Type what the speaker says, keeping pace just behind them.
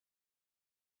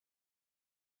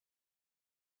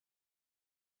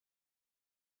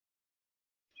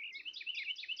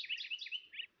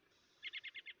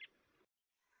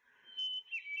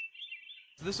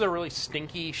This is a really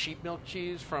stinky sheep milk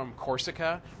cheese from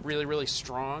Corsica. Really, really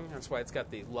strong. That's why it's got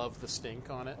the love the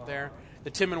stink on it there. The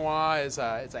Timanois is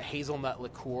it's a hazelnut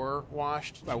liqueur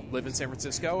washed. I live in San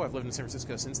Francisco. I've lived in San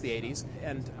Francisco since the 80s.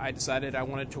 And I decided I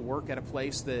wanted to work at a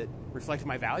place that reflected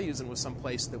my values and was some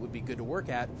place that would be good to work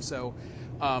at. So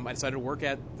I decided to work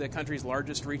at the country's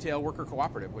largest retail worker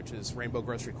cooperative, which is Rainbow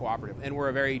Grocery Cooperative. And we're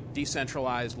a very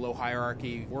decentralized, low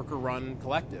hierarchy, worker-run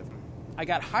collective. I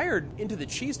got hired into the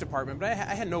cheese department, but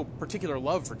I had no particular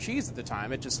love for cheese at the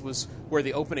time. It just was where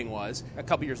the opening was. A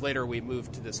couple years later, we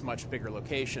moved to this much bigger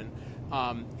location,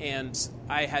 and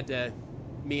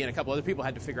me and a couple other people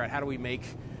had to figure out how do we make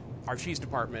our cheese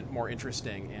department more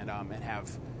interesting and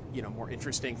have more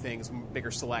interesting things,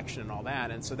 bigger selection and all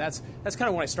that. And so that's kind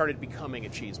of when I started becoming a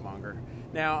cheesemonger.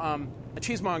 Now, a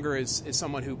cheesemonger is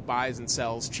someone who buys and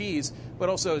sells cheese, but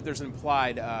also there's an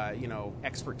implied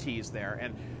expertise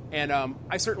there. And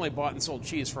I certainly bought and sold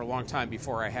cheese for a long time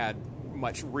before I had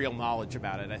much real knowledge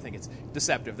about it. I think it's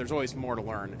deceptive. There's always more to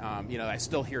learn. I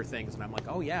still hear things and I'm like,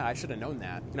 oh yeah, I should have known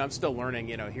that. I'm still learning,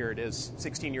 here it is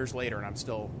 16 years later and I'm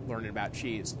still learning about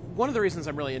cheese. One of the reasons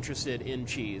I'm really interested in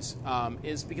cheese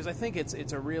is because I think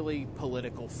it's a really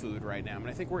political food right now.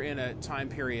 I think we're in a time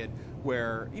period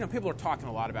where, people are talking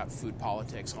a lot about food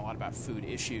politics and a lot about food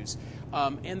issues.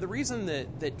 And the reason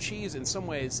that cheese in some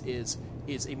ways is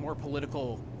a more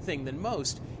political thing than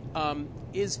most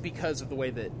is because of the way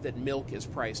that milk is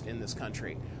priced in this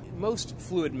country. Most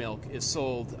fluid milk is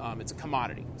sold, it's a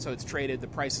commodity, so it's traded, the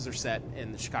prices are set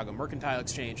in the Chicago Mercantile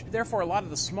Exchange. Therefore, a lot of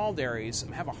the small dairies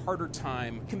have a harder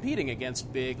time competing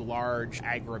against big, large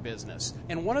agribusiness.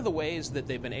 And one of the ways that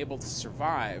they've been able to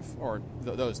survive, or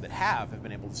those that have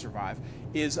been able to survive,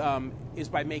 is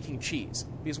by making cheese.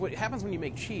 Because what happens when you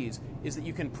make cheese is that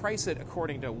you can price it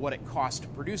according to what it costs to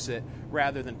produce it,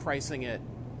 rather than pricing it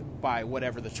by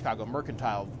whatever the Chicago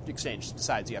Mercantile Exchange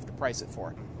decides you have to price it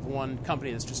for. One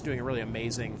company that's just doing a really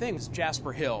amazing thing is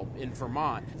Jasper Hill in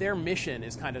Vermont. Their mission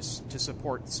is kind of to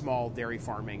support small dairy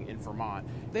farming in Vermont.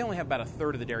 They only have about a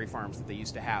third of the dairy farms that they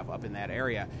used to have up in that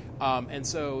area. And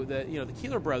so the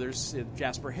Keeler brothers at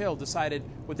Jasper Hill decided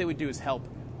what they would do is help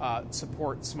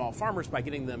support small farmers by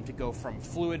getting them to go from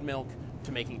fluid milk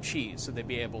to making cheese, so they'd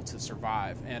be able to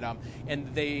survive.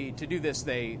 And to do this,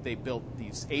 they built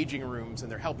these aging rooms,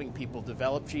 and they're helping people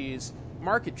develop cheese,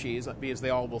 market cheese, because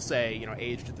they all will say,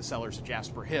 aged at the cellars of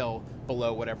Jasper Hill,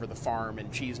 below whatever the farm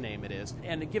and cheese name it is,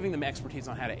 and giving them expertise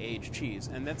on how to age cheese.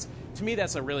 And to me,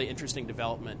 that's a really interesting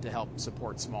development to help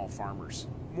support small farmers.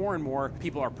 More and more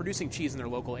people are producing cheese in their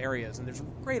local areas, and there's a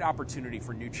great opportunity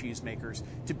for new cheesemakers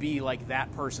to be like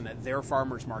that person at their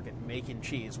farmer's market making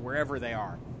cheese wherever they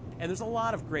are. And there's a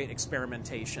lot of great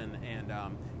experimentation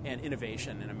and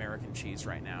innovation in American cheese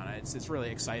right now, and it's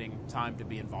really exciting time to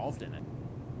be involved in it.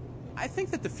 I think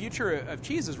that the future of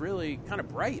cheese is really kind of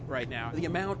bright right now. The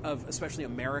amount of, especially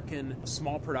American,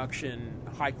 small production,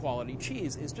 high-quality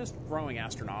cheese is just growing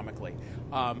astronomically.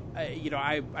 I've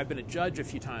been a judge a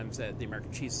few times at the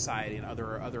American Cheese Society and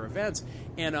other events,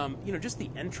 and just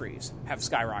the entries have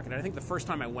skyrocketed. I think the first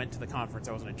time I went to the conference,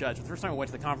 I wasn't a judge, but the first time I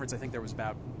went to the conference, I think there was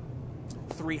about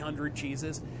 300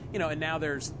 cheeses, and now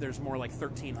there's more like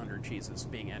 1,300 cheeses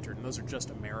being entered, and those are just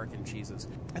American cheeses.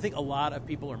 I think a lot of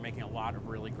people are making a lot of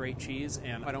really great cheese,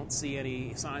 and I don't see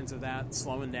any signs of that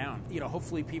slowing down.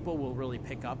 Hopefully people will really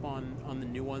pick up on the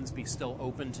new ones, be still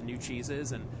open to new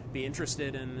cheeses, and be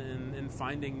interested in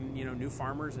finding, new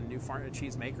farmers and new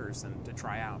cheese makers and to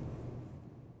try out.